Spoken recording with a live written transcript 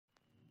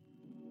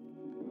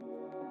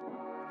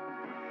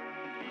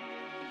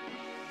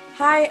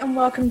Hi and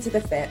welcome to The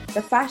Fit,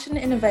 the fashion,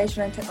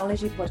 innovation and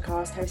technology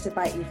podcast hosted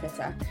by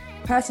eFitter,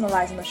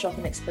 personalising the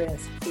shopping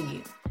experience for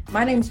you.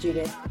 My name's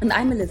Judith. And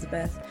I'm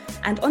Elizabeth.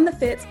 And on The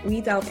Fit, we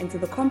delve into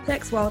the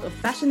complex world of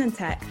fashion and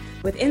tech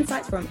with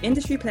insights from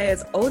industry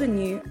players old and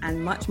new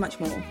and much, much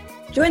more.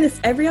 Join us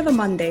every other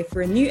Monday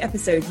for a new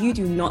episode you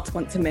do not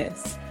want to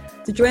miss.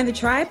 To join the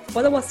tribe,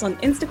 follow us on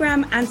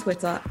Instagram and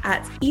Twitter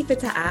at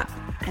eFitterApp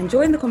and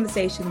join the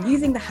conversation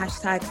using the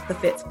hashtag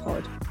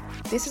TheFitPod.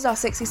 This is our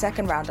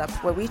 60-second roundup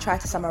where we try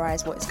to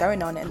summarise what is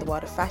going on in the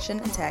world of fashion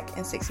and tech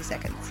in 60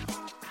 seconds.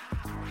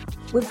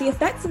 With the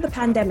effects of the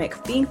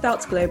pandemic being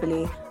felt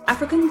globally,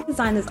 African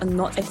designers are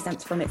not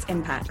exempt from its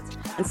impact,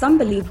 and some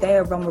believe they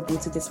are vulnerable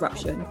to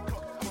disruption.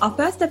 Our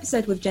first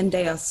episode with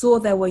Jendaya saw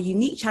there were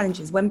unique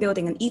challenges when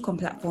building an e-com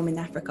platform in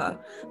Africa,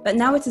 but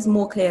now it is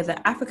more clear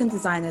that African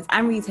designers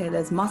and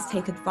retailers must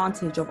take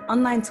advantage of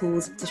online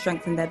tools to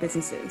strengthen their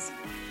businesses.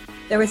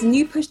 There is a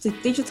new push to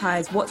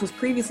digitize what was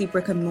previously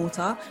brick and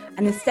mortar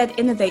and instead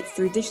innovate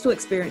through digital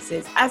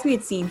experiences, as we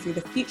had seen through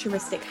the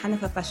futuristic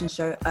Hanifa fashion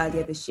show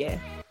earlier this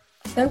year.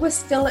 Though we're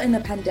still in a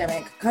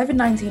pandemic,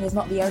 COVID-19 is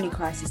not the only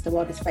crisis the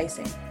world is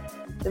facing.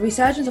 The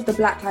resurgence of the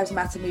Black Lives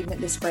Matter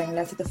movement this spring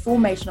led to the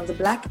formation of the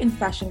Black in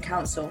Fashion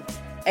Council,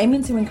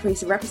 aiming to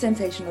increase the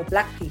representation of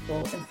Black people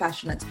in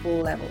fashion at all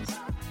levels.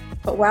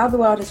 But while the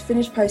world has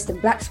finished posting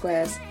Black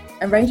squares,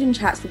 arranging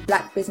chats with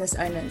Black business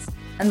owners,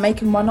 and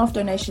making one-off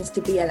donations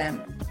to BLM,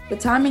 the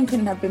timing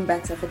couldn't have been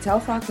better for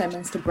Telfar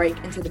Clemens to break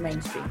into the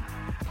mainstream.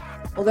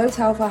 Although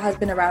Telfar has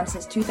been around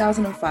since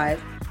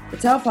 2005, the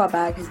Telfar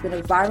bag has been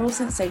a viral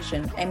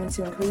sensation aiming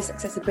to increase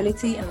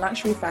accessibility in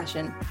luxury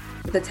fashion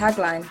with the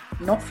tagline,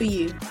 "Not for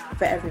you,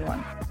 for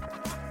everyone."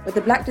 With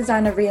the Black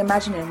designer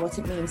reimagining what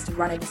it means to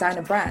run a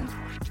designer brand,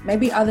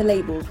 maybe other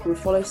labels will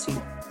follow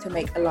suit to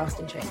make a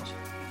lasting change.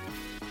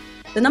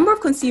 The number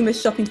of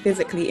consumers shopping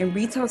physically in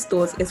retail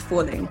stores is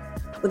falling.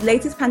 With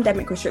latest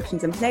pandemic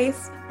restrictions in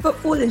place,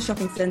 footfall in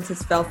shopping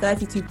centres fell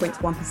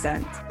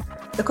 32.1%.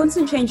 The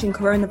constant change in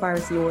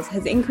coronavirus laws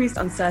has increased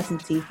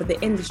uncertainty for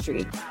the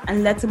industry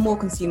and led to more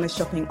consumers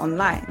shopping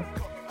online.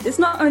 This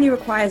not only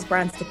requires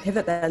brands to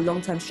pivot their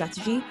long-term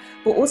strategy,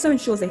 but also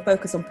ensures they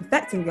focus on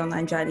perfecting the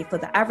online journey for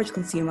the average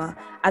consumer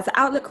as the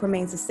outlook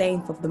remains the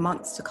same for the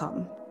months to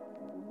come.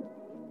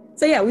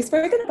 So yeah, we've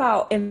spoken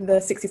about in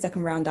the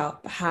 60-second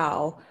roundup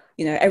how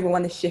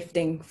everyone is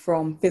shifting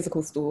from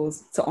physical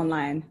stores to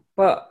online.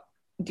 But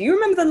do you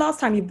remember the last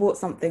time you bought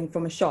something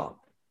from a shop?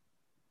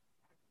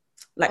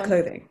 Like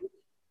clothing?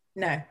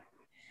 No.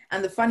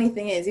 And the funny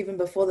thing is, even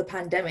before the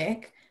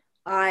pandemic,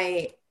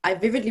 I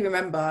vividly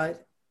remember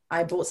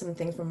I bought some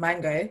things from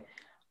Mango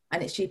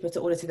and it's cheaper to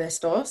order to their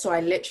store. So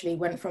I literally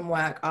went from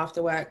work,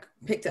 after work,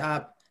 picked it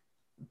up.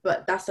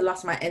 But that's the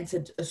last time I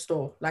entered a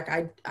store. Like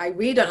I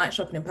really don't like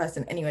shopping in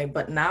person anyway,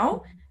 but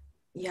now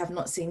you have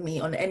not seen me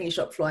on any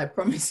shop floor, I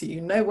promise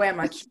you. Nowhere am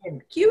I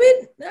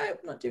queuing. No, I'm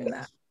not doing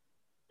that.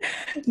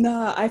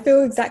 No, I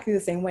feel exactly the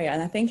same way.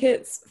 And I think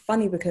it's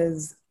funny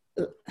because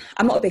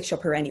I'm not a big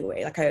shopper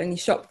anyway. Like I only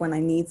shop when I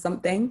need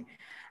something.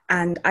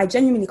 And I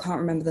genuinely can't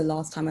remember the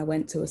last time I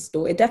went to a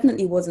store. It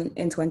definitely wasn't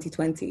in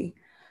 2020.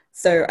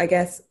 So I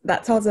guess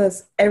that tells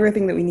us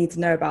everything that we need to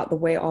know about the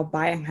way our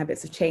buying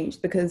habits have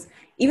changed. Because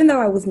even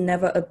though I was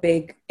never a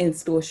big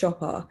in-store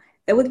shopper,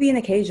 there would be an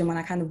occasion when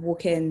I kind of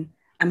walk in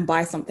and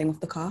buy something off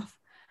the cuff.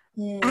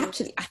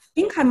 Actually, I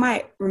think I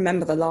might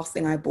remember the last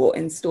thing I bought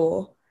in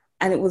store,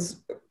 and it was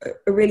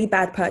a really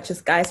bad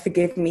purchase. Guys,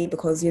 forgive me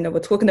because, we're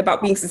talking about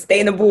being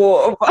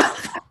sustainable.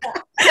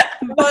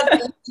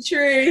 But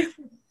true.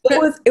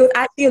 It was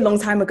actually a long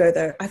time ago,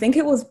 though. I think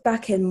it was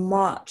back in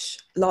March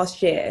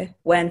last year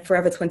when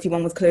Forever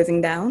 21 was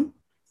closing down.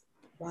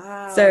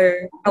 Wow. So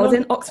I was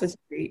in Oxford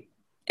Street.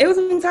 It was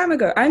a long time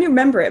ago. I only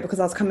remember it because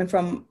I was coming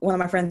from one of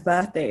my friend's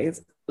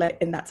birthdays, like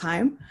in that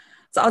time.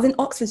 So I was in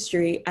Oxford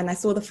Street and I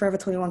saw the Forever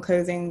 21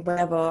 closing,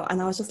 whatever. And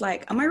I was just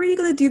like, am I really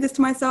going to do this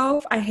to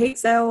myself? I hate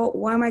sale.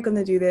 Why am I going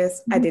to do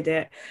this? I did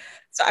it.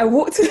 So I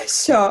walked to the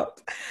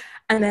shop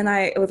and then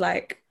I was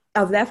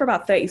there for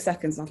about 30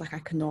 seconds. And I was like,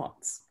 I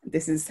cannot.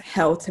 This is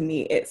hell to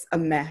me. It's a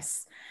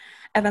mess.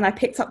 And then I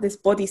picked up this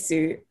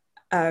bodysuit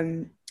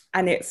and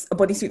it's a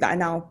bodysuit that I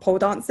now pole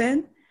dance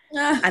in.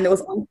 And it was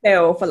on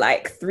sale for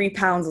like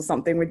 £3 or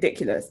something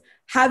ridiculous.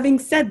 Having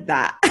said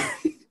that,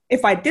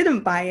 if I didn't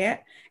buy it,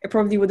 it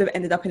probably would have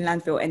ended up in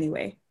landfill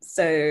anyway.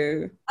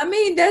 So I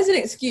mean, there's an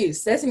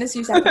excuse I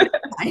can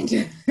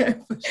find.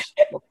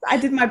 I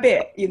did my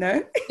bit, You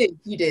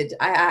did.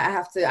 I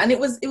have to. And it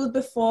was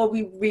before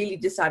we really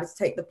decided to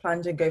take the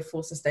plunge and go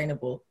full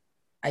sustainable,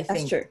 I think.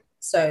 That's true.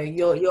 So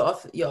you're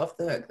off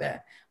the hook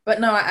there. But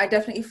no, I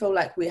definitely feel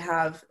like we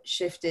have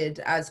shifted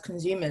as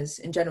consumers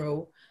in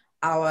general,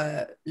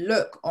 our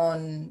look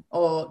on,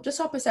 or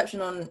just our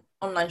perception on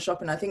online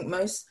shopping. I think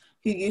most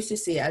who used to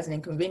see it as an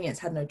inconvenience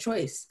had no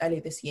choice earlier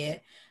this year.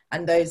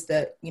 And those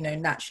that,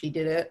 naturally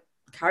did it,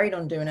 carried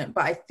on doing it.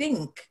 But I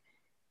think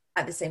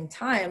at the same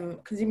time,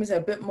 consumers are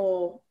a bit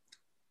more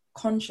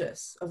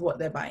conscious of what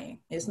they're buying.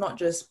 It's not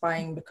just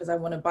buying because I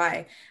want to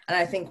buy. And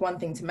I think one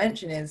thing to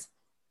mention is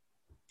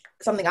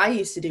something I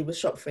used to do was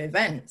shop for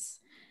events,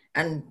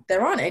 and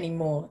there aren't any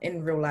more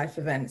in real life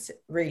events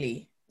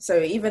really. So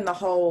even the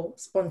whole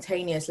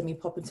spontaneous, let me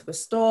pop into a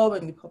store,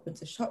 let me pop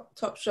into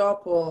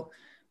Topshop or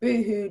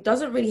Boohoo,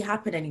 doesn't really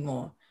happen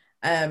anymore.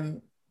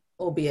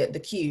 Albeit the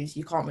queues,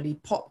 you can't really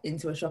pop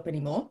into a shop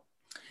anymore.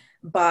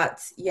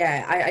 But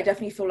yeah, I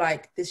definitely feel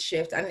like this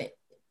shift, and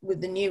with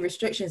the new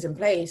restrictions in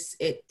place,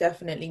 it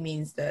definitely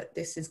means that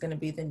this is going to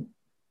be the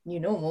new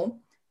normal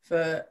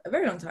for a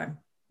very long time.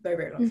 Very,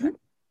 very long time.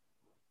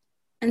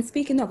 And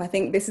speaking of, I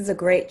think this is a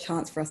great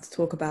chance for us to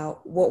talk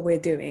about what we're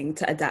doing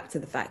to adapt to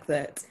the fact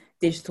that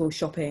digital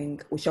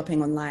shopping or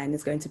shopping online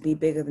is going to be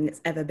bigger than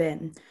it's ever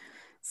been.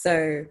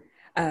 So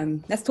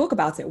let's talk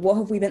about it. What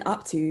have we been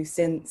up to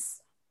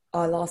since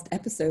our last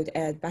episode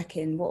aired back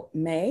in,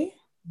 May?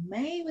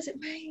 May? Was it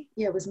May?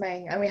 Yeah, it was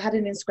May. And we had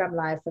an Instagram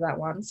live for that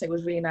one. So it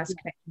was really nice to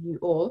connect with you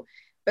all.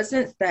 But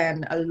since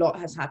then, a lot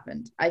has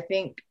happened. I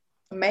think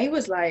May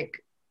was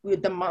like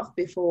the month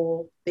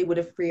before they would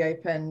have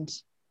reopened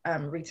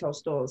retail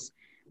stores.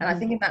 And I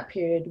think in that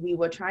period, we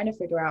were trying to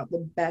figure out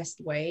the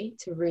best way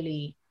to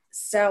really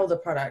sell the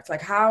product.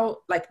 Like how,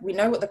 like we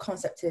know what the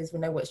concept is, we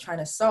know what it's trying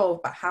to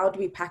solve, but how do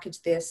we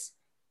package this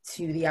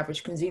to the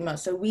average consumer?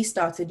 So we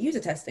started user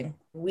testing.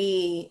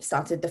 We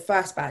started the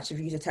first batch of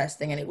user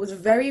testing, and it was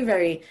very,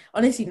 very,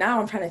 honestly,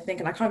 now I'm trying to think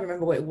and I can't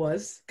remember what it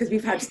was because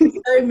we've had so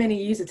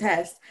many user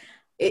tests.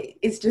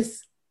 It's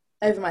just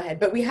over my head.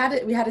 But we had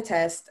a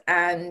test,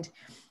 and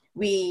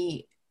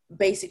we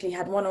basically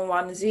had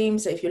one-on-one Zoom.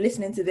 So if you're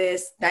listening to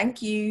this,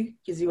 thank you,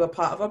 because you were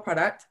part of our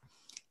product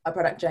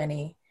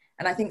journey.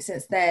 And I think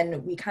since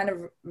then, we kind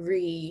of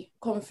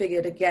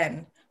reconfigured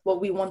again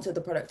what we wanted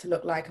the product to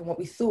look like and what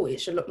we thought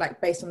it should look like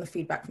based on the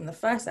feedback from the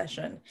first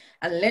session.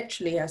 And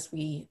literally, as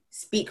we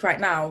speak right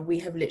now, we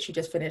have literally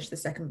just finished the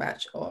second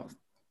batch of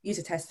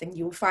user testing.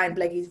 You will find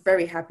Bleggy's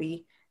very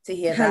happy to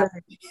hear that.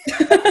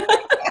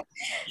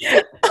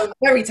 I'm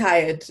very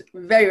tired,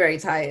 very, very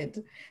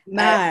tired.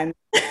 Man.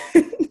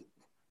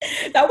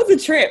 That was a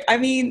trip. I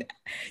mean,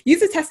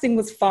 user testing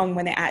was fun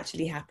when it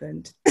actually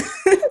happened.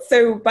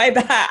 So by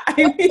that,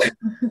 I mean...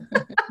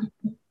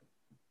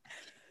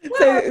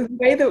 So the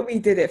way that we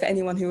did it, for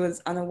anyone who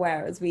was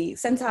unaware, is we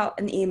sent out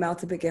an email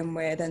to begin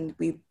with, and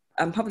we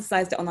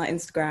publicized it on our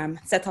Instagram,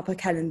 set up a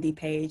calendar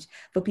page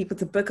for people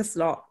to book a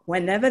slot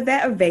whenever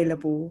they're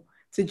available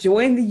to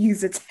join the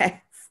user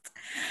test.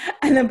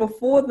 And then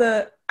before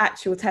the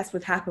actual test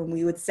would happen,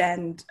 we would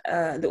send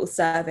a little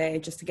survey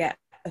just to get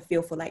a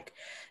feel for like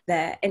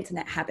their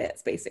internet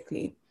habits,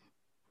 basically.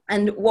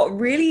 And what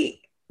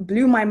really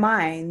blew my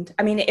mind,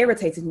 I mean, it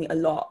irritated me a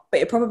lot,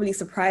 but it probably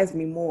surprised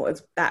me more,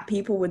 is that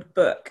people would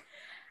book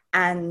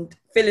and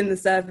fill in the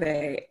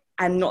survey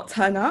and not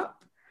turn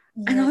up.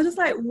 And I was just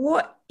like,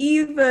 what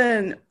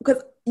even?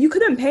 Because you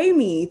couldn't pay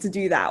me to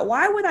do that.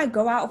 Why would I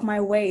go out of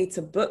my way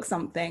to book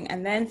something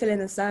and then fill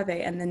in a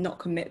survey and then not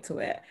commit to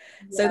it?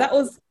 So that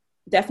was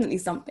definitely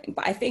something.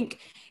 But I think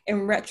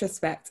in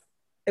retrospect,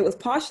 it was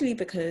partially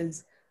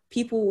because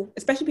people,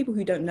 especially people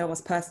who don't know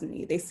us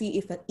personally, they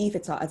see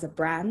Ifita as a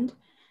brand,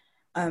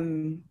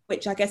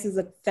 which I guess is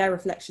a fair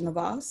reflection of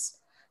us.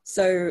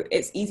 So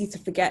it's easy to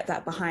forget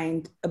that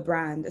behind a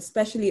brand,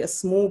 especially a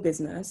small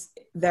business,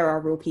 there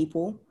are real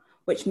people,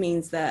 which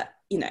means that,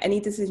 you know, any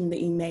decision that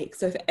you make,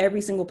 so for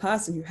every single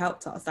person who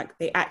helped us, like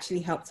they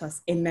actually helped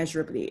us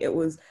immeasurably. It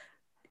was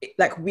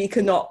like, we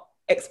cannot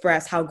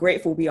express how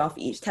grateful we are for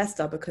each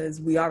tester,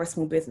 because we are a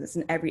small business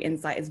and every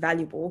insight is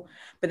valuable.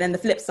 But then the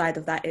flip side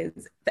of that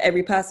is, for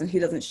every person who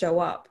doesn't show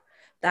up,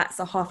 that's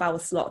a half-hour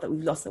slot that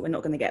we've lost that we're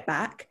not going to get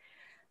back.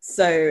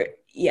 So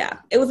yeah,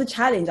 it was a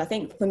challenge. I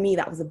think for me,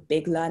 that was a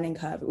big learning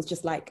curve. It was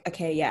just like,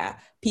 okay, yeah,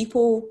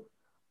 people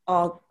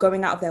are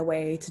going out of their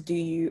way to do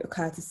you a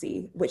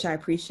courtesy, which I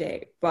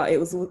appreciate, but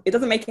it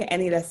doesn't make it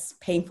any less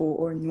painful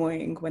or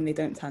annoying when they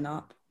don't turn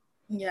up.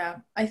 Yeah,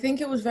 I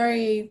think it was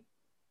very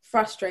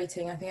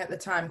frustrating, I think, at the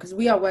time, because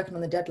we are working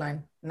on the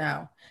deadline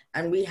now,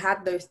 and we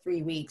had those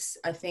 3 weeks,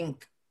 I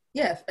think,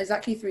 yeah,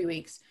 exactly 3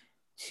 weeks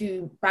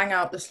to bang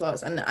out the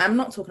slots. And I'm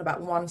not talking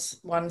about one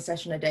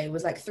session a day. It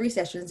was like 3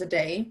 sessions a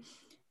day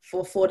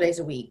for 4 days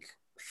a week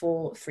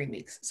for 3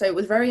 weeks. So it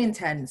was very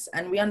intense,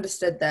 and we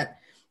understood that,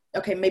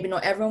 okay, maybe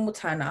not everyone will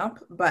turn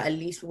up, but at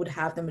least we would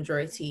have the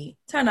majority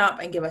turn up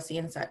and give us the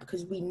insight,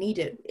 because we need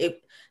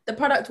it. The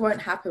product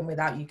won't happen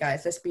without you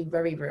guys. Let's be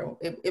very real.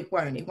 It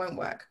won't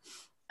work.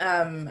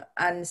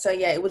 And so,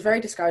 yeah, it was very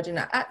discouraging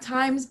at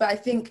times, but I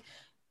think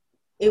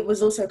it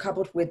was also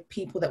coupled with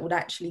people that would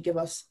actually give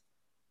us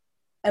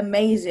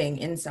amazing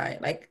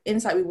insight, like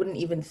insight we wouldn't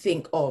even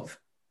think of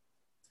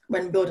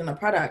when building a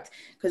product,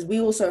 because we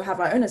also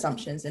have our own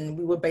assumptions and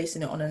we were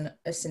basing it on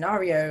a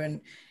scenario.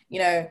 And, you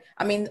know,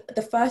 I mean,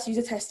 the first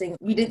user testing,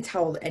 we didn't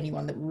tell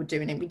anyone that we were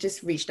doing it. We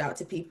just reached out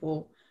to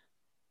people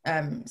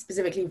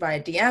specifically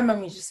via DM,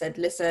 and we just said,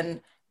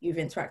 listen, you've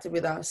interacted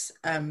with us,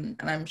 and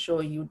I'm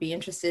sure you would be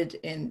interested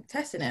in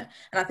testing it.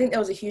 And I think there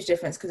was a huge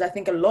difference, because I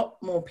think a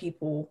lot more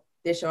people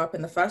did show up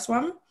in the first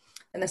one.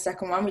 And the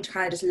second one, we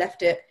kind of just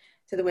left it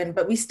to the wind,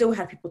 but we still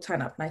had people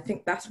turn up. And I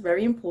think that's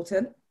very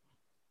important.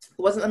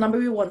 It wasn't the number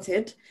we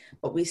wanted,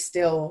 but we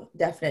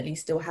definitely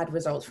still had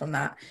results from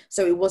that.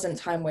 So it wasn't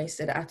time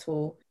wasted at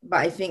all. But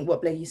I think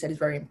what Blakey said is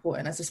very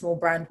important. As a small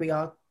brand, we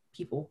are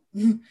people.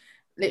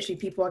 Literally,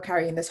 people are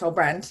carrying this whole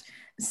brand.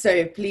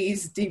 So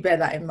please do bear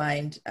that in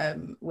mind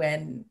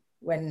when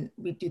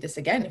we do this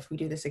again, if we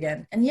do this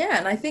again.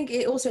 And I think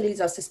it also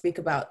leads us to speak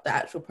about the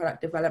actual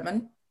product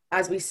development.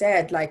 As we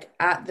said, like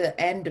at the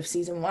end of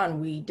season 1,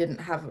 we didn't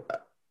have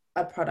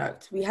a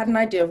product. We had an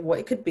idea of what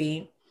it could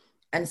be.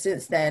 And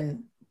since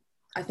then,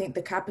 I think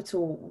the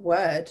capital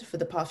word for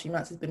the past few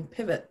months has been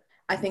pivot.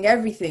 I think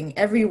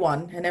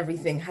everyone and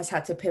everything has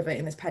had to pivot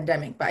in this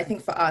pandemic. But I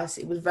think for us,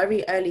 it was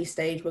very early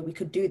stage where we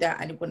could do that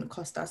and it wouldn't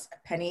cost us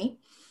a penny.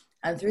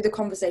 And through the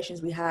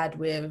conversations we had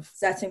with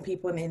certain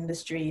people in the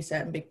industry,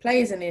 certain big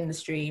players in the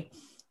industry,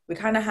 we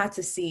kind of had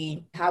to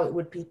see how it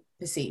would be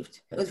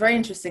perceived. It was very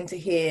interesting to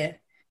hear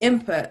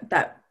input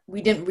that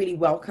we didn't really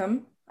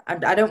welcome.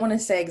 I don't want to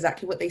say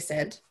exactly what they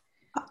said.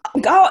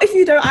 Oh, if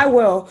you don't, I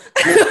will.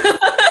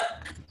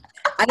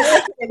 I don't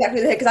want to say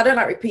exactly because I don't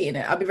like repeating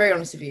it. I'll be very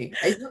honest with you.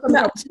 It's not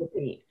going to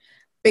repeat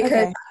because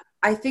okay.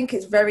 I think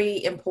it's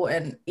very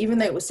important. Even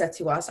though it was said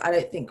to us, I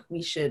don't think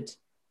we should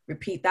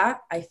repeat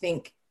that. I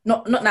think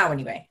not now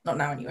anyway. Not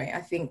now anyway.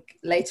 I think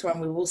later on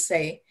we will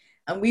say,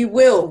 and we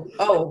will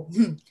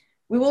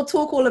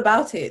talk all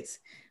about it.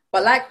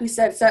 But like we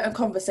said, certain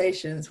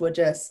conversations were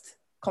just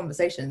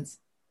conversations.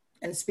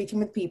 And speaking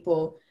with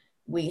people,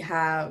 we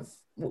are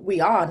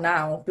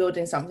now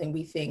building something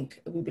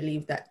we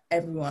believe that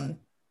everyone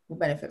will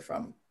benefit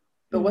from.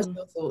 But what's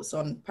your thoughts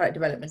on product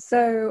development?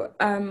 So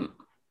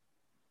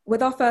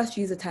with our first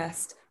user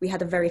test, we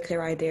had a very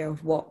clear idea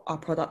of what our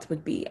product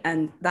would be,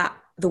 and that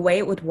the way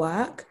it would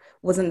work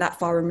wasn't that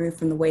far removed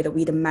from the way that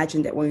we'd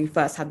imagined it when we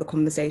first had the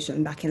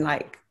conversation back in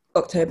like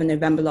October,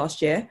 November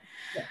last year.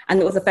 Yeah. And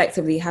it was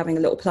effectively having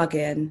a little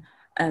plugin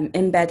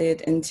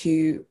embedded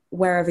into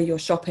wherever you're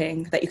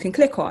shopping that you can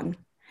click on.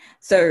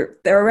 So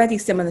there are already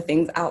similar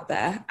things out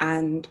there,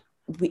 and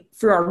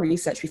through our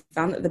research, we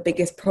found that the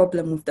biggest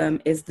problem with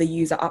them is the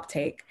user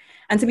uptake.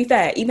 And to be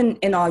fair, even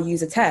in our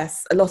user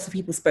tests, a lot of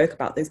people spoke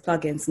about those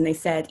plugins and they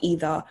said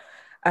either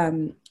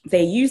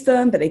they use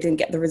them, but they didn't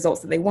get the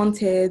results that they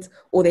wanted,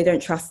 or they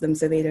don't trust them,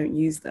 so they don't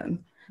use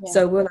them. Yeah.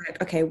 So we're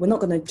like, okay, we're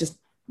not going to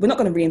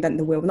reinvent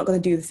the wheel. We're not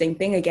going to do the same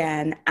thing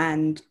again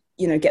and,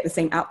 get the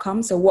same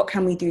outcome. So what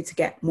can we do to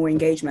get more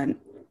engagement?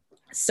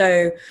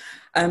 So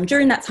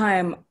during that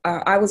time,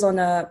 I was on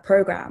a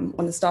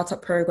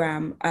startup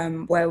program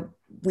where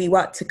we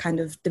worked to kind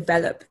of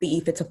develop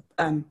the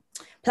eFit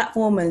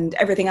platform and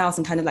everything else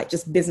and kind of like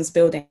just business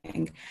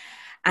building.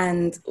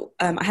 And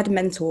I had a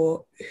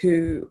mentor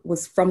who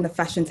was from the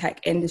fashion tech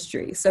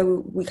industry.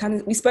 So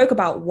we spoke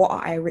about what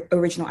our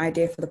original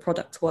idea for the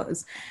product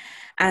was.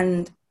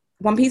 And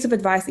one piece of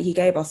advice that he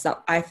gave us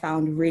that I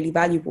found really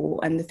valuable,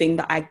 and the thing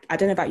that I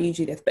don't know about you,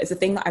 Judith, but it's the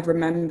thing that I've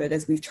remembered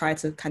as we've tried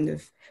to kind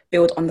of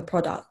build on the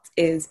product,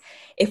 is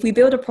if we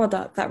build a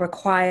product that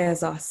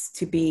requires us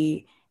to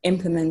be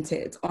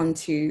implemented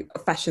onto a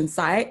fashion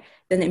site,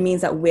 then it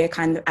means that we're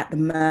kind of at the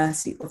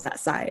mercy of that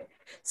site.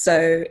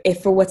 So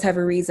if for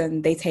whatever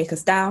reason they take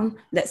us down,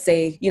 let's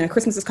say,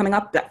 Christmas is coming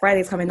up, Black Friday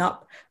is coming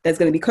up, there's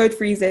going to be code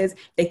freezes,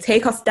 they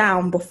take us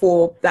down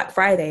before Black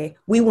Friday,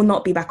 we will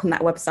not be back on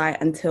that website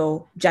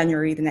until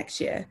January the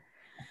next year.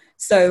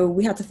 So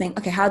we had to think,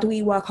 okay, how do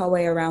we work our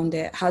way around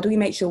it? How do we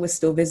make sure we're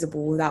still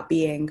visible without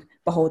being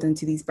beholden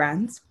to these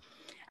brands?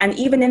 And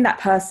even in that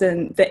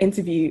person, the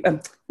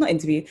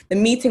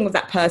meeting with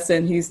that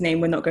person whose name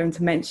we're not going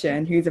to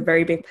mention, who's a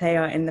very big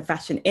player in the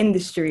fashion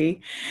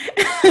industry,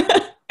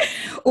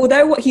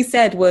 although what he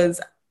said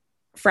was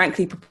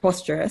frankly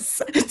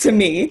preposterous to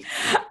me,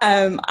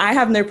 I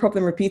have no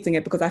problem repeating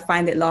it because I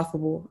find it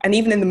laughable. And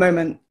even in the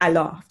moment, I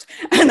laughed.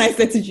 And I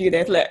said to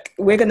Judith, look,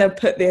 we're going to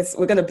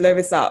blow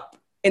this up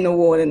in the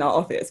wall in our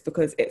office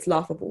because it's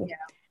laughable. Yeah.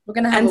 We're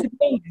going to have to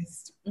be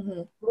honest,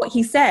 what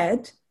he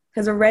said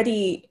has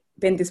already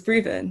been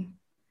disproven.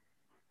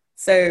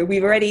 So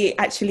we've already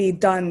actually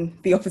done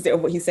the opposite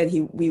of what he said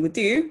we would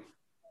do.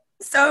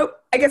 So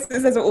I guess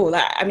this says it all.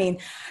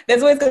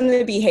 There's always going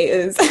to be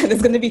haters,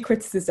 there's going to be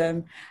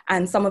criticism,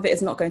 and some of it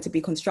is not going to be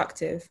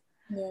constructive.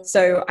 Yeah.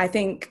 So I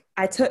think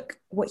I took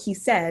what he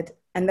said,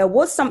 and there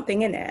was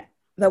something in it.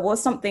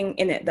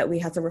 That we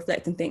had to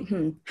reflect and think,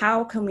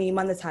 how can we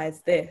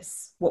monetize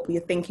this, what we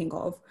are thinking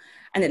of?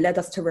 And it led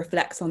us to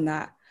reflect on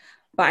that.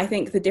 But I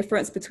think the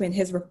difference between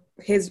his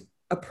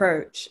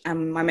approach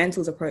and my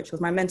mentor's approach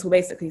was my mentor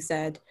basically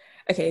said,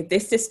 okay,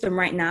 this system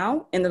right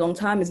now in the long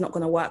term is not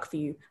going to work for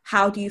you.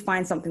 How do you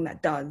find something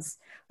that does?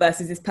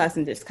 Versus this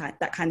person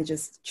that kind of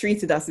just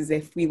treated us as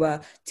if we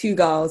were two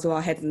girls with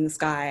our heads in the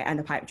sky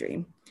and a pipe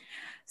dream.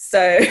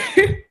 So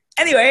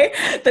anyway,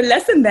 the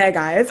lesson there,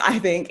 guys, I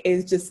think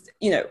is just,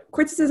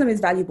 criticism is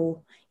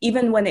valuable,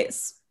 even when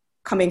it's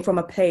coming from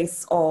a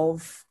place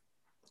of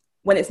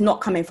when it's not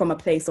coming from a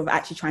place of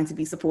actually trying to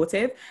be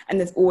supportive, and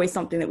there's always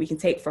something that we can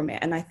take from it.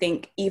 And I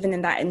think even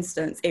in that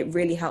instance, it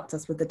really helped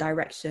us with the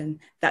direction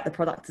that the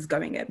product is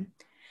going in.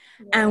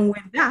 Yeah. And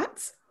with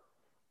that,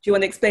 you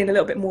want to explain a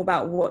little bit more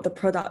about what the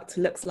product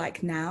looks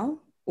like now,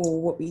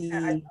 or what we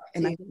imagine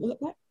it will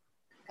look like?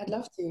 I'd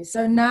love to.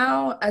 So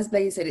now, as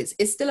they said,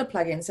 it's still a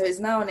plugin. So it's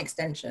now an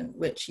extension,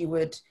 which you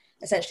would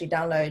essentially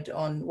download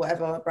on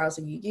whatever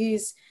browser you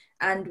use.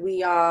 And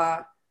we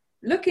are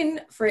looking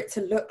for it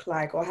to look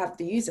like or have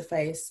the user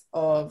face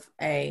of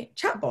a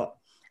chatbot.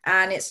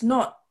 And it's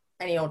not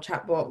any old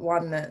chatbot,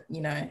 one that,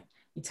 you know,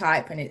 you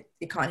type and it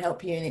can't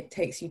help you and it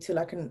takes you to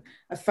like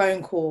a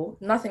phone call,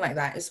 nothing like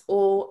that. It's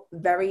all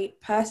very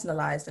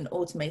personalized and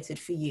automated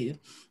for you.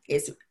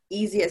 It's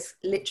easy as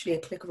literally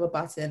a click of a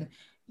button.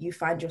 You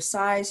find your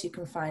size, you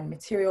can find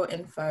material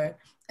info.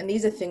 And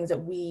these are things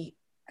that we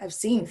have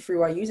seen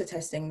through our user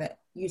testing that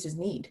users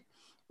need.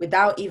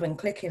 Without even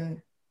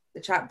clicking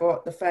the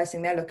chatbot, the first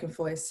thing they're looking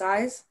for is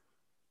size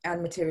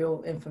and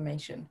material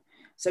information.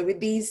 So with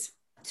these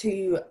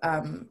two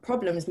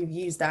problems, we've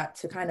used that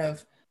to kind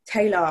of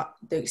tailor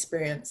the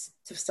experience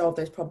to solve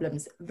those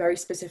problems very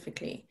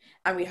specifically.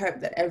 And we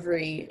hope that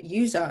every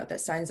user that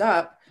signs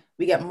up,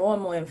 we get more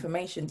and more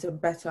information to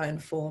better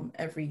inform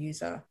every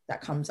user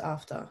that comes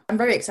after. I'm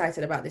very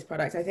excited about this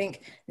product. I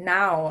think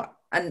now,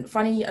 and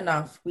funny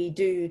enough, we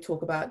do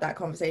talk about that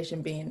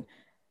conversation being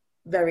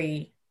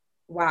very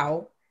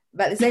wow,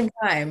 but at the same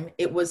time,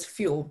 it was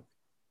fuel.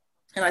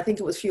 And I think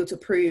it was fuel to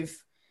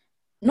prove,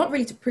 not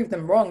really to prove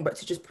them wrong, but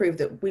to just prove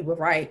that we were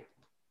right,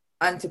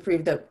 and to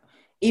prove that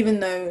even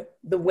though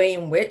the way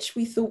in which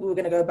we thought we were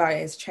going to go about it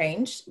has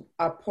changed,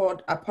 our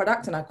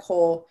product and our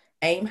core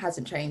aim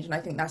hasn't changed. And I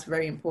think that's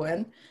very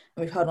important.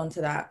 And we've held on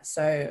to that.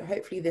 So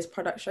hopefully this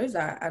product shows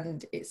that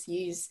and it's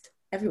used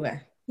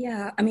everywhere.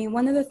 Yeah, I mean,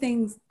 one of the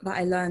things that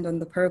I learned on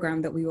the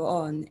program that we were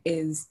on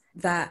is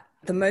that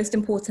the most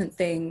important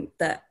thing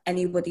that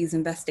anybody's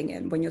investing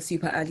in when you're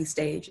super early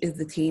stage is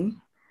the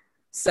team.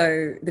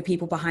 So the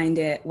people behind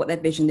it, what their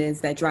vision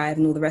is, their drive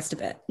and all the rest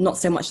of it, not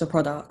so much the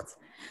product.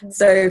 Mm-hmm.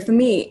 So for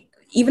me,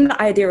 even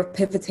the idea of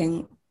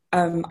pivoting,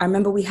 I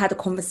remember we had a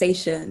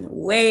conversation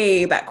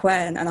way back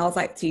when, and I was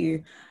like to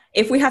you,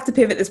 if we have to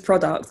pivot this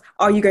product,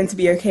 are you going to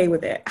be okay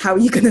with it? How are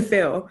you going to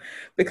feel?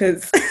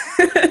 Because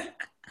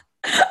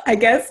I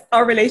guess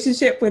our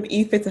relationship with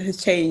eFitter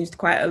has changed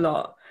quite a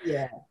lot.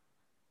 Yeah,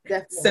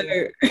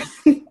 definitely.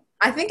 So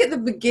I think at the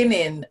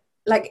beginning,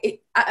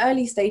 like at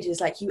early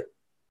stages,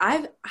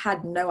 I've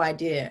had no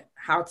idea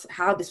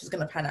how this was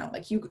going to pan out.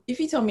 Like if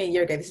you told me a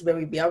year ago this is where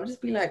we'd be, I would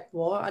just be like,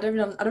 what? I don't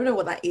know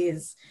what that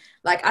is.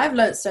 Like I've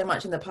learned so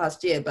much in the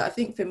past year, but I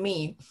think for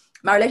me,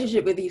 my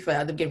relationship with Aoife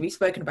at the beginning, we've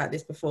spoken about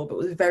this before, but it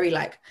was very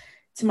like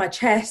to my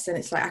chest, and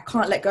it's like I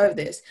can't let go of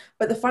this.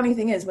 But the funny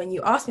thing is, when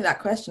you asked me that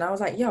question, I was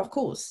like, yeah, of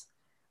course.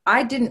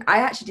 I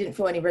actually didn't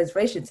feel any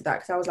reservation to that,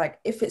 because I was like,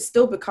 if it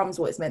still becomes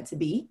what it's meant to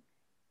be,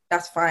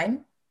 that's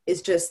fine.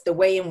 It's just the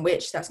way in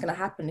which that's going to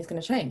happen is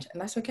going to change, and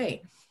that's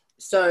okay.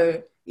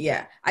 So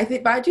yeah,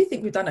 but I do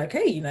think we've done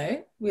okay, you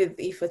know, with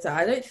eFitter.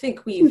 I don't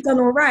think we've done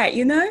all right,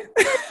 you know.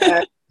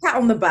 Pat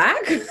on the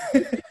back.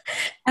 We've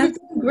done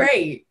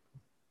great.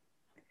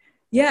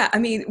 Yeah, I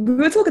mean, we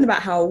were talking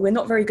about how we're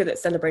not very good at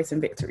celebrating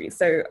victories.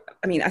 So,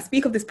 I mean, I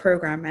speak of this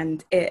program,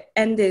 and it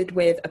ended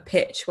with a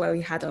pitch where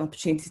we had an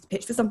opportunity to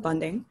pitch for some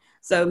funding.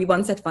 So we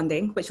won said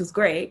funding, which was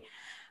great.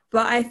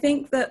 But I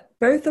think that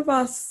both of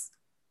us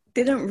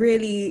didn't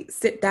really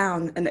sit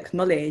down and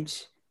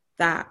acknowledge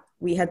that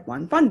we had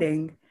won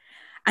funding.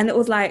 And it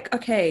was like,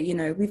 okay, you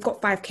know, we've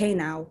got 5K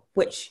now,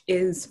 which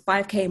is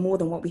 5K more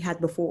than what we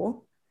had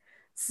before.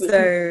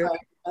 So,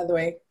 by the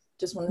way,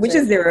 just want to which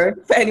is zero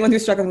for anyone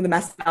who's struggling with the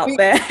math out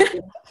there.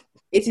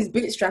 It is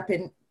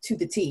bootstrapping to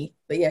the T,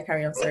 but yeah,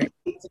 carry on. Sorry,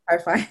 to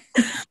clarify.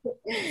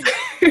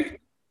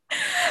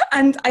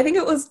 And I think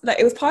it was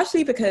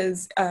partially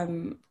because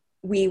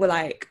we were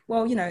like,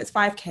 well, you know, it's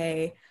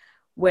 5K.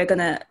 We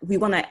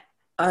want to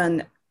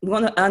earn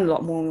a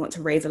lot more. We want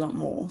to raise a lot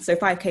more. So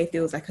 5K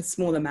feels like a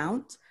small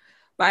amount.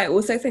 But I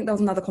also think there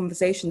was another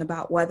conversation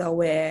about whether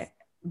we're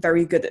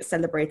very good at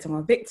celebrating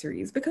our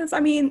victories. Because, I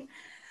mean,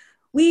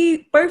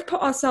 we both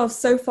put ourselves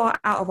so far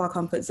out of our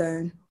comfort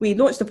zone. We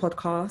launched a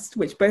podcast,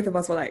 which both of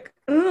us were like,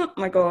 oh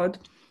my God.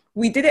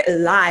 We did it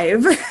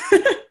live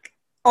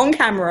on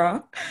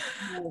camera.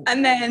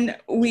 And then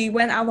we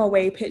went out of our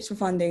way, pitched for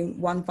funding,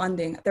 won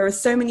funding. There are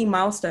so many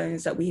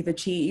milestones that we've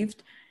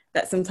achieved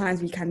that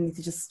sometimes we kind of need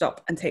to just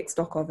stop and take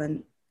stock of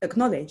and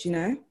acknowledge, you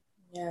know?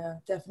 Yeah,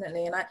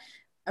 definitely. And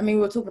I mean,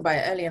 we were talking about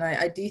it earlier, and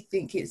I do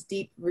think it's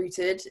deep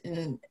rooted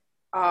in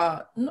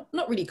our,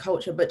 not really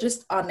culture, but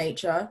just our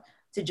nature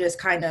to just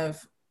kind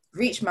of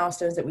reach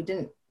milestones that we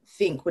didn't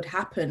think would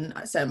happen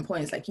at certain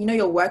points. Like, you know,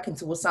 you're working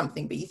towards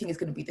something, but you think it's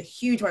going to be the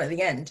huge one at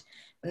the end.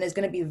 And there's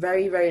going to be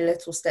very, very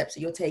little steps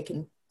that you're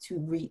taking to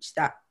reach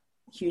that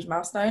huge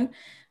milestone.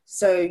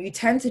 So you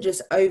tend to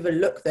just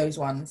overlook those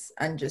ones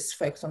and just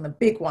focus on the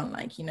big one.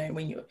 Like, you know,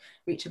 when you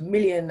reach 1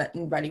 million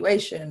in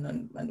valuation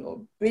and or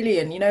 1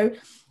 billion, you know,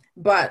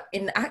 but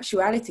in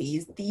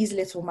actuality, these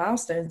little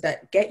milestones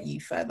that get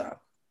you further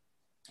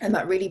and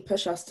that really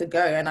push us to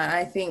go. And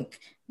I think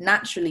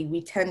naturally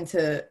we tend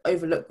to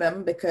overlook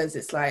them because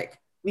it's like,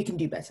 we can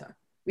do better.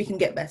 We can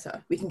get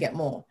better. We can get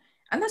more.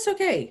 And that's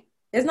okay.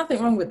 There's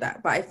nothing wrong with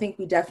that, but I think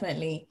we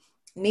definitely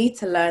need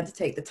to learn to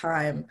take the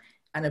time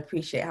and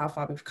appreciate how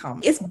far we've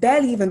come. It's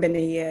barely even been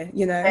a year,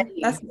 you know?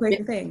 That's the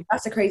crazy thing.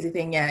 That's the crazy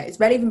thing, yeah. It's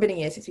barely even been a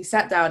year since we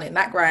sat down in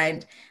that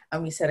grind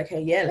and we said,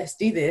 okay, yeah, let's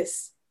do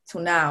this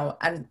till now.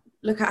 And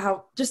look at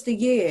how just a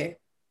year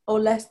or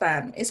less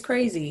than, it's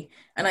crazy.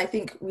 And I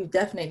think we've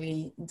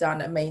definitely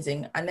done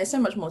amazing. And there's so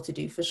much more to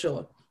do for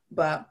sure.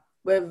 But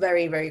we're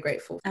very, very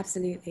grateful.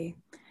 Absolutely.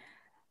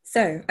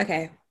 So,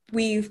 okay,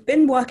 we've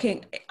been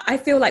working, I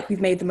feel like we've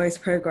made the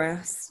most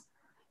progress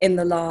in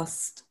the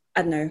last,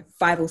 I don't know,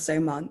 5 or so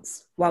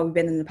months while we've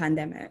been in the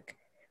pandemic,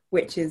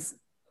 which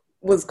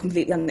was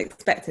completely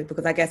unexpected,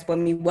 because I guess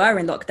when we were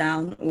in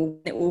lockdown, or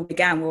when it all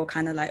began, we were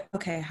kind of like,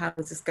 okay, how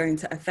is this going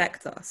to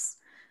affect us?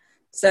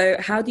 So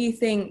how do you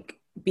think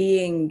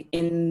being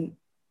in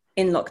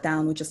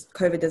lockdown, or just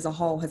COVID as a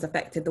whole, has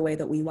affected the way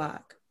that we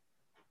work?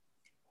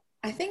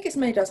 I think it's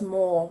made us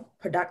more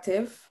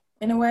productive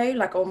in a way,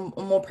 like, or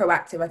more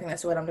proactive. I think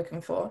that's the word I'm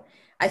looking for.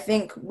 I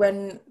think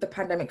when the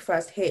pandemic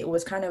first hit, it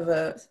was kind of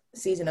a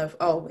season of,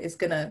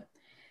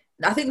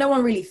 I think no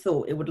one really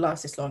thought it would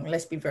last this long.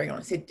 Let's be very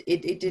honest. It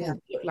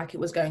didn't look like it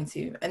was going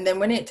to. And then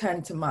when it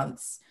turned to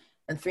months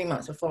and 3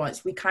 months or 4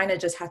 months, we kind of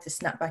just had to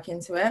snap back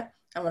into it.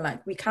 And we're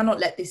like, we cannot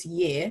let this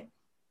year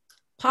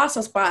pass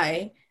us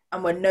by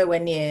and we're nowhere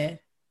near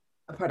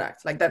a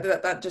product. Like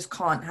that just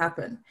can't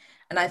happen.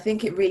 And I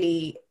think it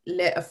really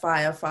lit a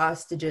fire for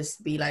us to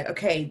just be like,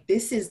 okay,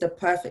 this is the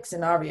perfect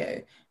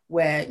scenario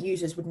where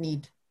users would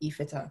need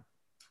eFitter.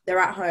 They're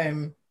at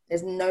home.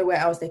 There's nowhere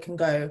else they can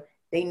go.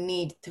 They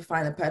need to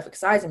find the perfect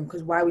sizing,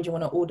 because why would you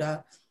want to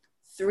order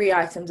 3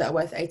 items that are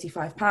worth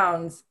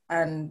 £85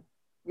 and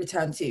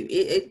return 2?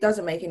 It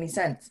doesn't make any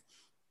sense.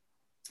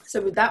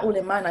 So with that all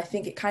in mind, I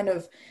think it kind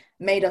of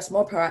made us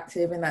more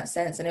proactive in that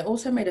sense. And it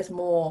also made us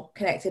more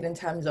connected in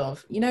terms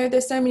of,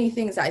 there's so many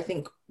things that I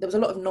think there was a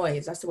lot of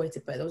noise. That's the way to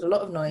put it. There was a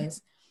lot of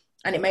noise,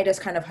 and it made us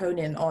kind of hone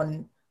in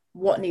on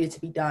what needed to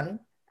be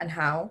done and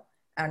how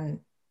and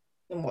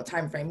in what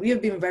time frame. We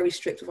have been very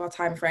strict with our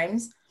time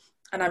frames,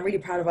 and I'm really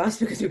proud of us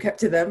because we kept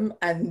to them,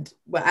 and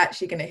we're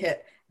actually going to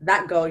hit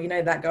that goal.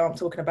 That goal I'm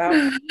talking about.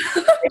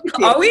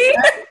 Are we?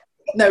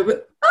 No,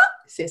 but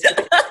sis,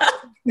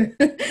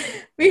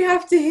 we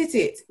have to hit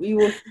it. We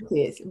will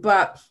hit it.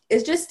 But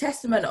it's just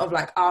testament of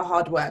like our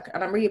hard work,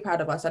 and I'm really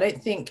proud of us. I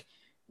don't think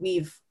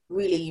we've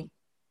really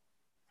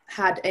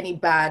had any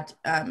bad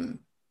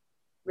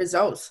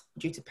results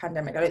due to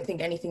pandemic. I don't think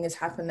anything has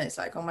happened that's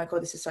like, oh my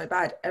God, this is so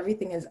bad.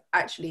 Everything has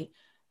actually,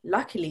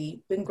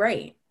 luckily, been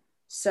great.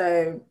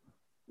 So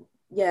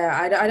yeah,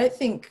 I don't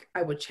think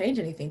I would change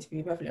anything, to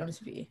be perfectly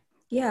honest with you.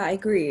 Yeah, I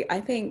agree. I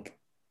think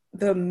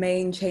the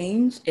main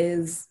change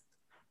is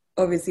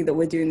obviously that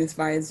we're doing this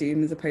via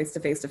Zoom as opposed to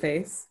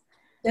face-to-face.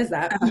 There's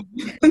that.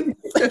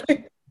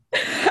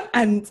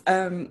 And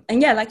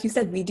yeah, like you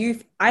said,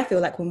 I feel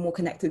like we're more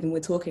connected and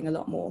we're talking a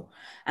lot more.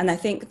 And I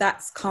think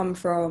that's come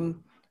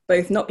from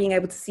both not being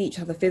able to see each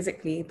other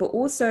physically, but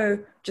also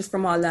just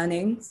from our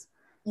learnings.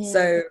 Yeah.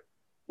 So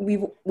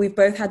we've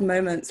both had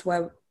moments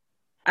where,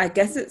 I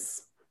guess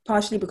it's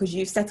partially because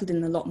you've settled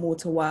in a lot more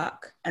to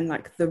work and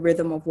like the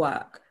rhythm of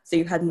work. So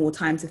you've had more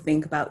time to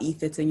think about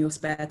eFit in your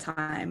spare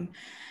time.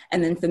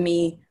 And then for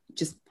me,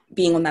 just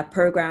being on that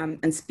program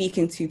and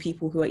speaking to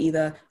people who are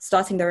either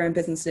starting their own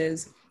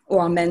businesses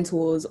or are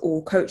mentors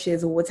or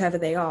coaches or whatever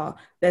they are,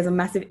 there's a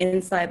massive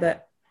insight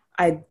that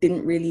I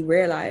didn't really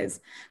realize.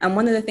 And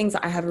one of the things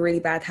that I have a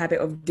really bad habit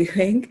of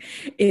doing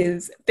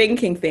is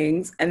thinking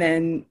things and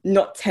then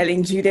not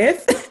telling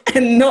Judith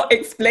and not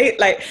explain,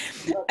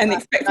 and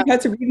expecting her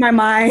to read my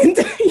mind,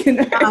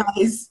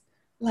 Guys,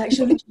 like,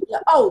 she'll literally be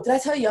like, oh, did I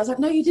tell you? I was like,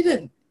 no, you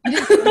didn't.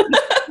 You can't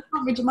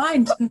read your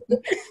mind.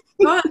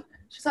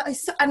 She's like,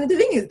 and the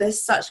thing is,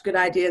 there's such good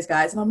ideas,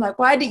 guys. And I'm like,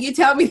 why didn't you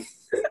tell me?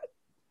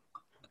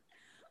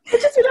 I'll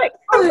just be like,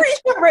 I'm pretty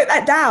sure I wrote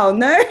that down,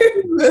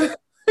 no?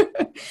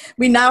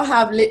 We now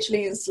have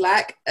literally in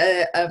Slack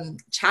a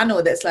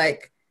channel that's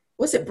like,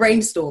 what's it,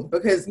 brainstorm,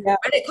 because when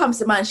it comes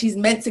to mine, she's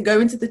meant to go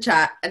into the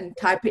chat and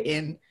type it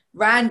in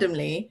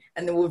randomly,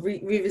 and then we'll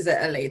revisit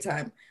at a later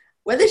time.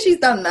 Whether she's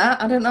done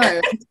that, I don't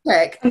know.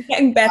 Check. I'm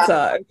getting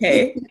better,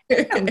 okay?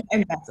 I'm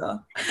getting better.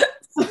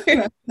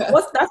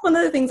 That's one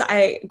of the things that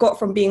I got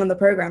from being on the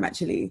program,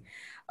 actually,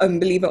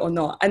 believe it or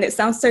not. And it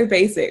sounds so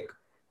basic.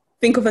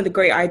 Think of a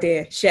great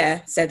idea,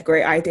 share said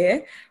great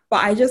idea.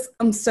 But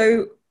I'm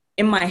so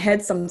in my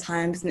head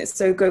sometimes, and it's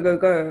so go, go,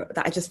 go,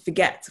 that I just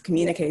forget to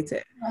communicate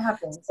it. What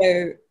happens?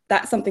 So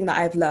that's something that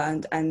I've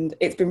learned, and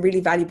it's been really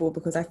valuable,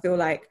 because I feel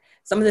like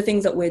some of the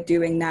things that we're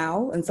doing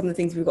now and some of the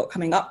things we've got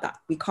coming up that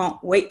we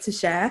can't wait to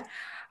share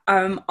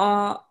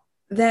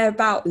they're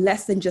about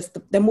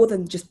they're more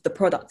than just the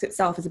product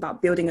itself. It's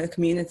about building a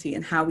community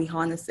and how we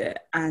harness it.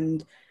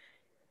 And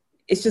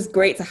it's just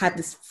great to have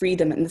this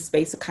freedom and the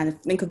space to kind of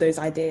think of those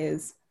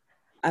ideas.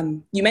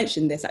 You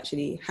mentioned this,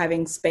 actually,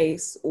 having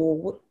space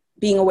or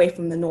being away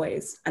from the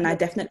noise. And I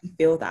definitely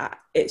feel that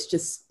it's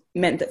just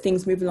meant that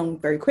things move along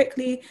very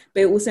quickly,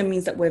 but it also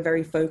means that we're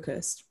very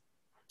focused.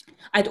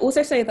 I'd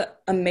also say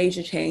that a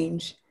major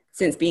change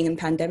since being in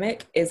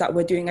pandemic is that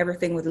we're doing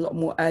everything with a lot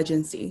more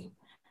urgency.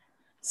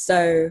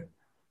 So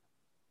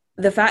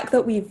the fact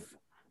that we've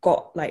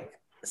got like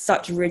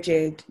such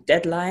rigid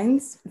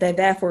deadlines, they're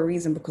there for a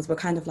reason, because we're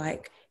kind of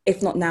like,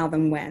 if not now,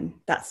 then when?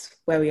 That's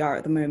where we are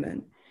at the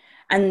moment.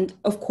 And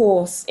of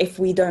course, if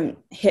we don't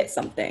hit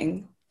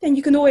something, then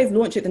you can always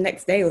launch it the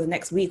next day or the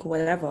next week or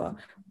whatever.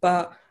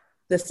 But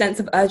the sense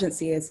of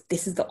urgency is,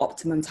 this is the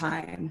optimum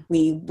time.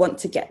 We want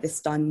to get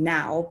this done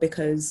now,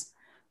 because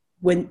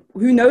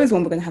who knows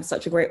when we're going to have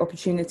such a great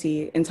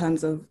opportunity in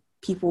terms of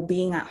people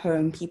being at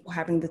home, people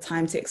having the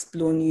time to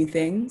explore new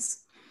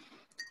things.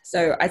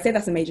 So I'd say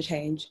that's a major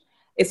change.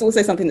 It's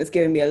also something that's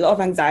given me a lot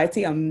of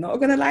anxiety. I'm not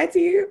going to lie to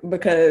you,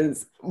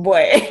 because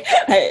boy,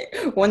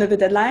 one of the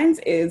deadlines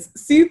is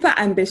super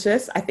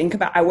ambitious.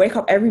 I wake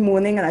up every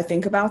morning and I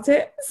think about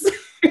it.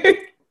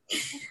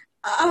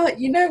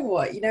 You know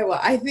what?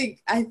 I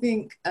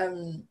think,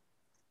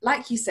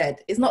 like you said,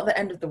 it's not the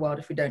end of the world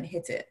if we don't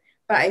hit it.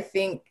 But I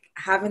think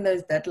having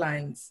those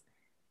deadlines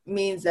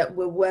means that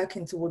we're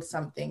working towards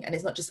something, and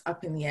it's not just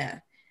up in the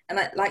air. And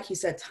like you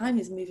said, time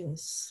is moving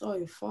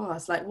so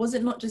fast. Like, was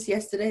it not just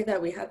yesterday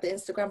that we had the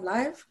Instagram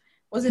live?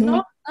 Was it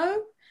not?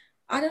 No?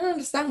 I don't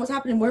understand what's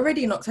happening. We're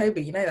already in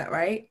October, you know that,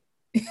 right?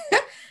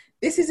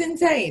 This is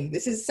insane.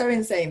 This is so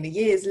insane. The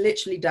year is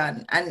literally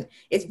done. And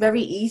it's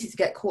very easy to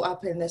get caught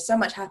up in, there's so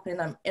much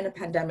happening. I'm in a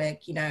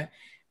pandemic,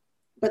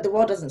 but the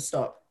world doesn't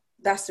stop.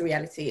 That's the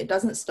reality. It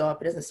doesn't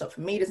stop. It doesn't stop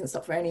for me. It doesn't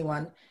stop for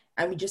anyone.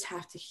 And we just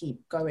have to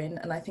keep going.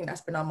 And I think that's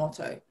been our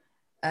motto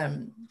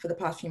for the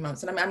past few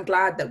months. And I'm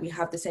glad that we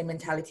have the same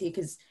mentality,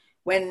 because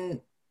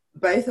when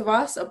both of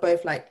us are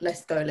both like,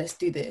 let's go, let's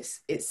do this,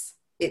 it's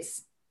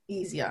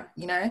easier,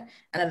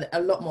 and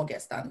a lot more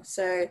gets done.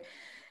 So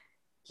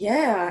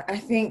yeah, I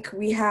think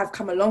we have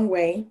come a long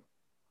way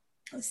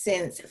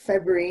since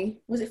February.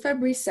 Was it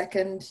February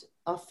 2nd,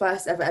 our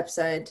first ever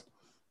episode?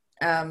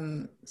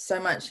 So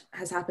much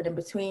has happened in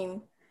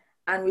between.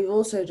 And we've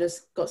also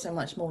just got so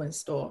much more in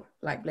store,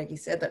 like Blakey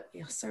said, that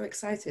we are so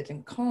excited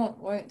and can't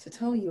wait to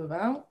tell you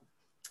about.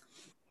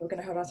 We're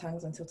going to hold our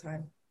tongues until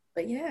time.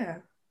 But yeah.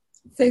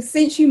 So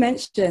since you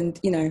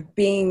mentioned,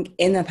 being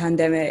in a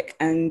pandemic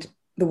and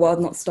the world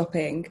not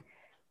stopping,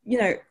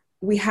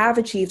 we have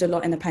achieved a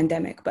lot in the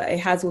pandemic, but it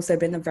has also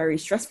been a very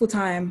stressful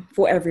time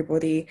for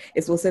everybody.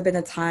 It's also been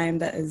a time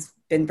that has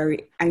been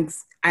very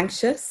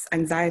anxious,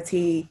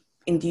 anxiety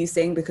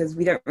inducing, because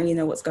we don't really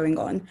know what's going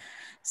on.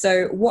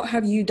 So what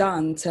have you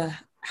done to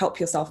help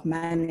yourself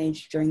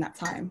manage during that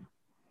time?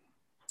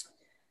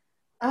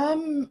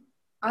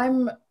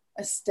 I'm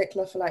a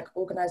stickler for like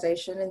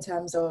organization in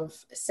terms of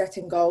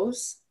setting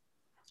goals.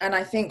 And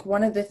I think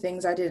one of the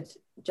things I did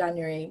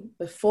January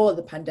before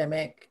the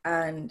pandemic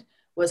and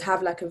was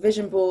have like a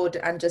vision board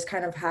and just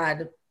kind of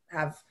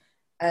have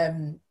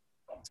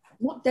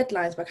not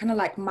deadlines, but kind of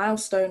like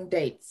milestone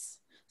dates.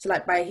 So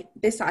like by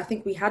this, I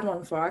think we had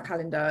one for our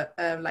calendar.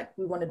 Like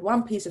we wanted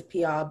one piece of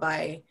PR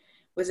by,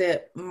 was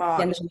it March?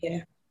 The end of the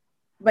year.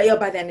 But yeah,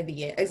 by the end of the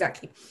year,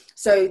 exactly.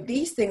 So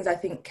these things I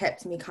think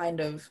kept me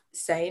kind of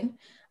sane.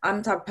 I'm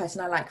the type of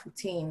person, I like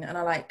routine, and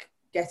I like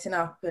getting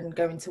up and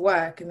going to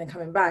work and then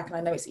coming back, and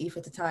I know it's Eve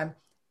at the time.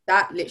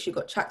 That literally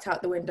got chucked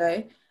out the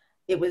window.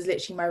 It was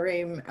literally my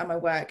room and my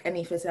work and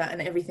EFITA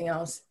and everything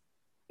else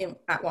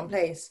at one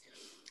place.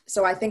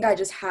 So I think I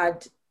just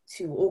had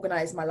to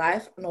organize my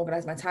life and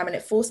organize my time, and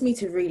it forced me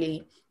to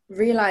really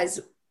realize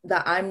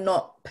that I'm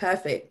not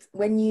perfect.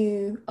 When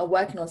you are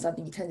working on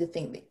something, you tend to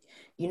think that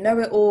you know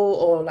it all,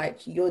 or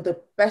like you're the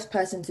best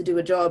person to do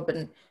a job,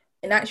 and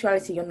in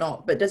actuality you're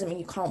not. But it doesn't mean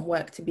you can't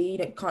work to be,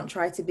 you can't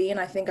try to be. And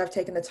I think I've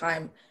taken the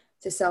time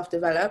to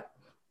self-develop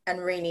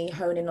and really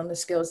hone in on the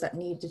skills that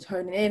needed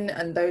honing in,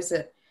 and those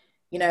that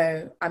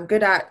I'm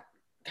good at,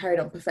 carried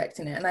on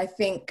perfecting it. And I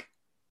think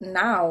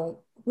now,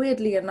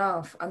 weirdly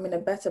enough, I'm in a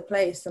better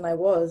place than I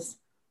was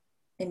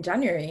in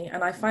January,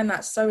 and I find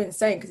that so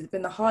insane, because it's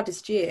been the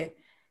hardest year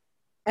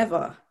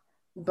ever.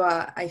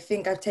 But I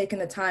think I've taken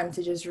the time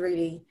to just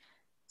really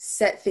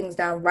set things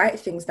down, write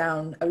things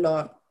down a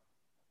lot.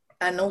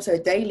 And also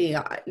daily,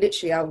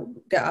 I'll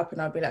get up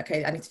and I'll be like,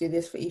 okay, I need to do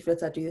this for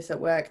EFIT, I do this at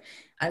work.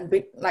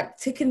 And like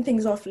ticking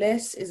things off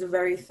lists is a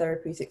very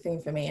therapeutic thing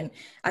for me. And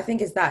I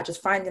think it's that,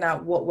 just finding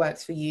out what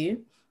works for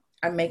you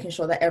and making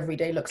sure that every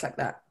day looks like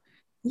that.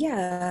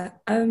 Yeah.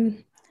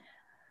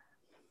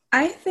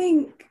 I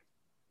think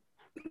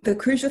the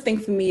crucial thing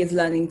for me is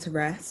learning to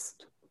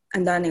rest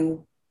and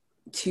learning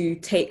to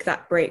take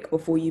that break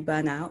before you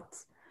burn out.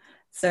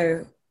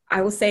 So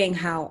I was saying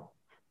how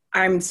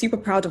I'm super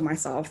proud of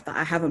myself that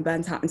I haven't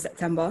burnt out in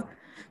September,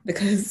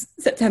 because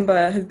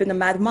September has been a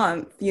mad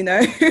month,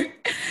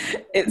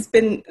 there's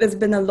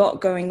been a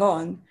lot going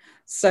on.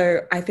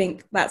 So I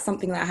think that's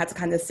something that I had to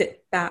kind of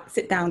sit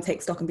down,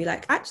 take stock and be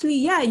like, actually,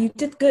 yeah, you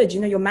did good.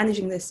 You're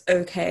managing this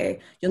okay.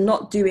 You're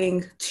not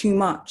doing too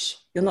much.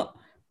 You're not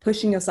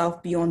pushing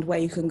yourself beyond where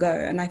you can go.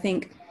 And I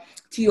think,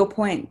 to your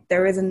point,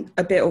 there isn't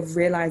a bit of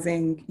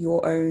realizing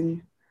your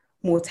own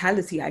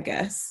mortality, I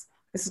guess.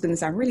 this is going to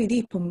sound really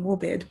deep and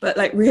morbid, but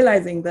like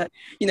realizing that,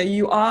 you know,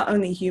 you are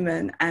only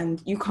human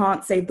and you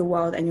can't save the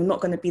world, and you're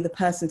not going to be the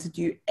person to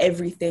do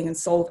everything and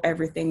solve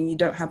everything. And you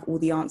don't have all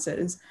the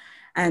answers,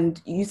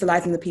 and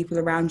utilizing the people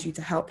around you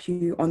to help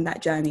you on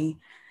that journey.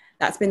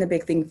 That's been a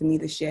big thing for me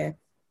this year.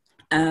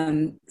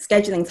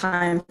 Scheduling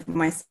time for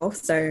myself.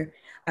 So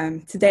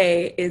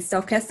today is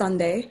Self-Care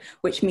Sunday,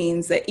 which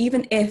means that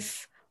even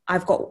if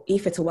I've got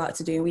e-fitter work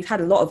to do, we've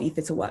had a lot of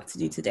e-fitter work to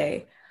do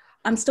today,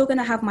 I'm still going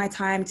to have my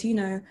time to, you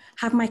know,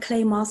 have my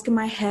clay mask in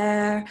my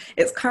hair.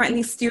 It's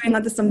currently stewing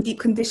under some deep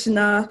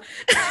conditioner.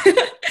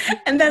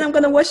 And then I'm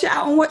going to wash it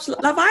out and watch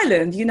Love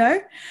Island, you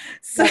know?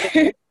 So,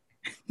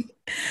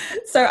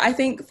 so I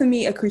think for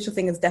me, a crucial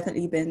thing has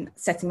definitely been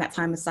setting that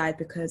time aside,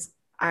 because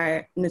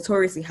I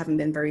notoriously haven't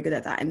been very good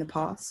at that in the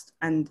past.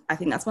 And I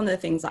think that's one of the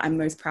things that I'm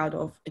most proud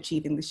of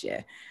achieving this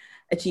year,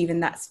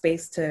 achieving that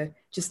space to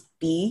just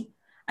be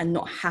and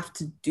not have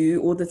to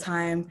do all the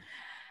time.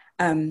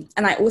 And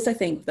I also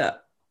think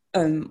that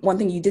one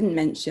thing you didn't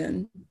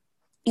mention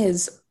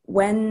is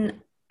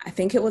when, I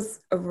think it was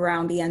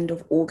around the end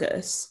of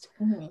August,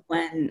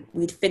 when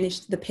we'd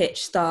finished the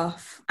pitch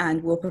stuff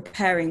and we're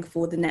preparing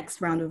for the next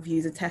round of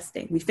user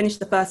testing. We finished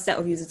the first set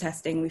of user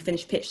testing, we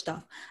finished pitch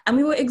stuff, and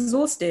we were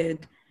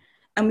exhausted.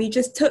 And we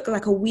just took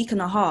like a week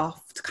and a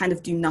half to kind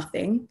of do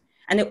nothing.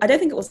 And I don't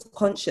think it was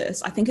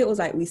conscious. I think it was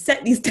like we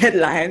set these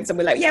deadlines and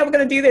we're like, yeah, we're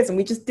going to do this. And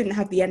we just didn't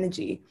have the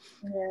energy.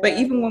 Yeah. But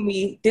even when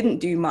we didn't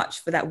do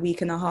much for that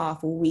week and a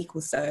half or week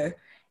or so,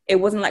 it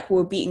wasn't like we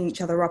were beating each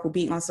other up or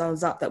beating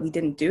ourselves up that we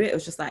didn't do it. It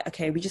was just like,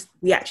 okay,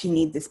 we actually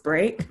need this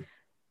break.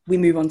 We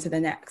move on to the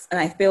next. And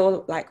I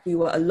feel like we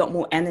were a lot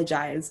more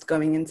energized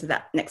going into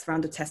that next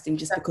round of testing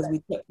just because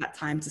we took that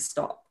time to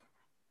stop.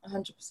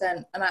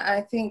 100%. And I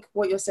think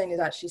what you're saying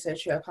is actually so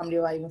true. I can't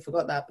believe I even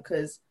forgot that,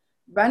 because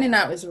burning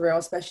out is real,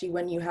 especially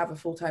when you have a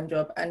full-time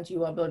job and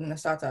you are building a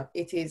startup.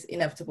 It is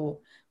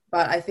inevitable.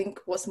 But I think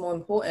what's more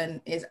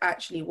important is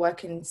actually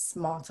working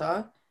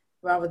smarter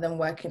rather than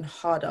working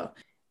harder.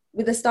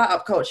 With the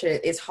startup culture,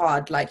 it's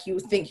hard. Like, you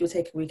think you'll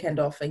take a weekend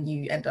off and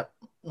you end up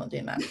not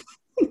doing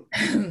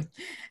that.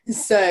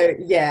 So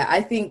yeah,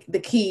 I think the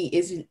key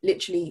is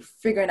literally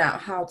figuring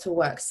out how to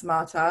work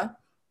smarter,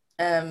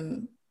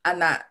 and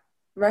that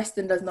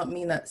resting does not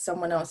mean that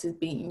someone else is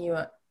beating you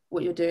at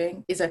what you're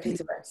doing. It's okay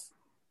to rest.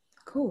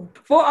 Cool.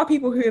 For our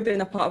people who have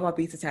been a part of our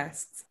beta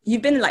tests,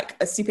 you've been like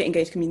a super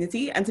engaged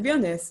community. And to be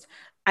honest,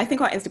 I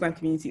think our Instagram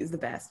community is the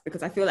best,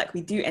 because I feel like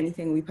we do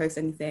anything, we post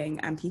anything,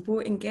 and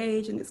people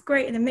engage, and it's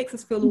great, and it makes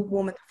us feel all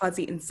warm and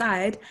fuzzy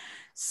inside.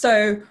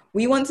 So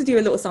we want to do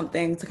a little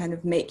something to kind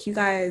of make you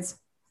guys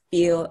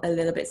feel a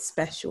little bit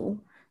special.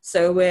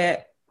 So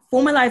we're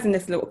formalizing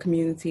this little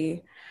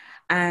community,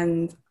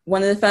 and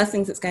one of the first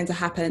things that's going to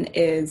happen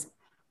is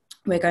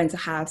we're going to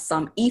have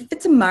some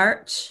e-fitter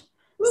merch.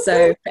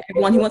 So for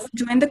everyone who wants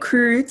to join the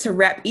crew to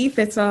rep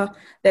e-fitter,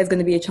 there's going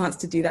to be a chance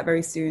to do that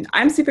very soon.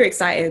 I'm super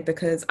excited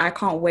because I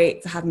can't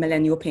wait to have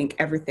millennial pink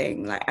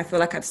everything. Like, I feel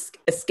like I've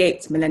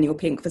escaped millennial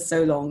pink for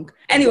so long.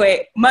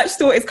 Anyway, merch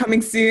store is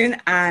coming soon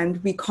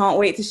and we can't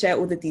wait to share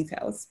all the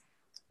details.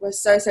 We're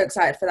so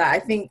excited for that. I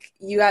think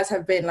you guys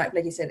have been, like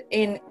you said,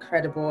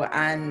 incredible.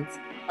 And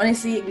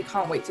honestly, we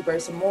can't wait to grow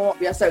some more.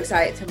 We are so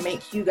excited to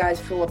make you guys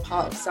feel a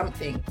part of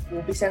something.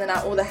 We'll be sending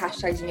out all the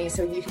hashtags you need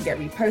so you can get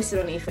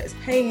reposted on eFit's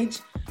page,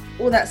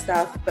 all that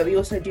stuff. But we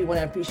also do want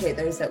to appreciate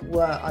those that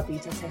were our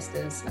beta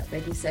testers, like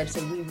Becky said.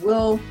 So we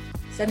will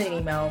send an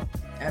email,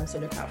 so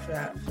look out for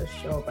that for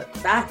sure. But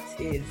that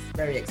is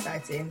very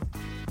exciting.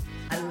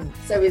 And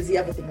so is the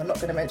other thing we're not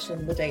going to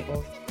mention the date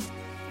of.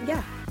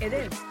 Yeah, it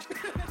is.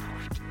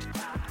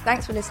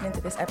 Thanks for listening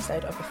to this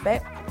episode of The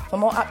Fit. For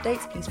more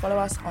updates, please follow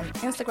us on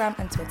Instagram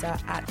and Twitter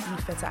at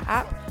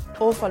eFitterApp,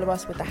 or follow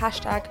us with the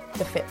hashtag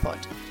TheFitPod.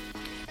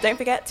 Don't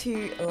forget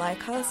to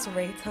like us,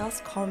 rate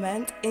us,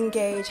 comment,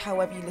 engage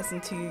however you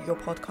listen to your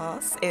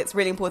podcasts. It's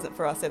really important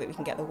for us so that we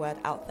can get the word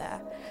out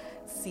there.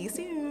 See you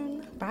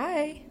soon.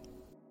 Bye.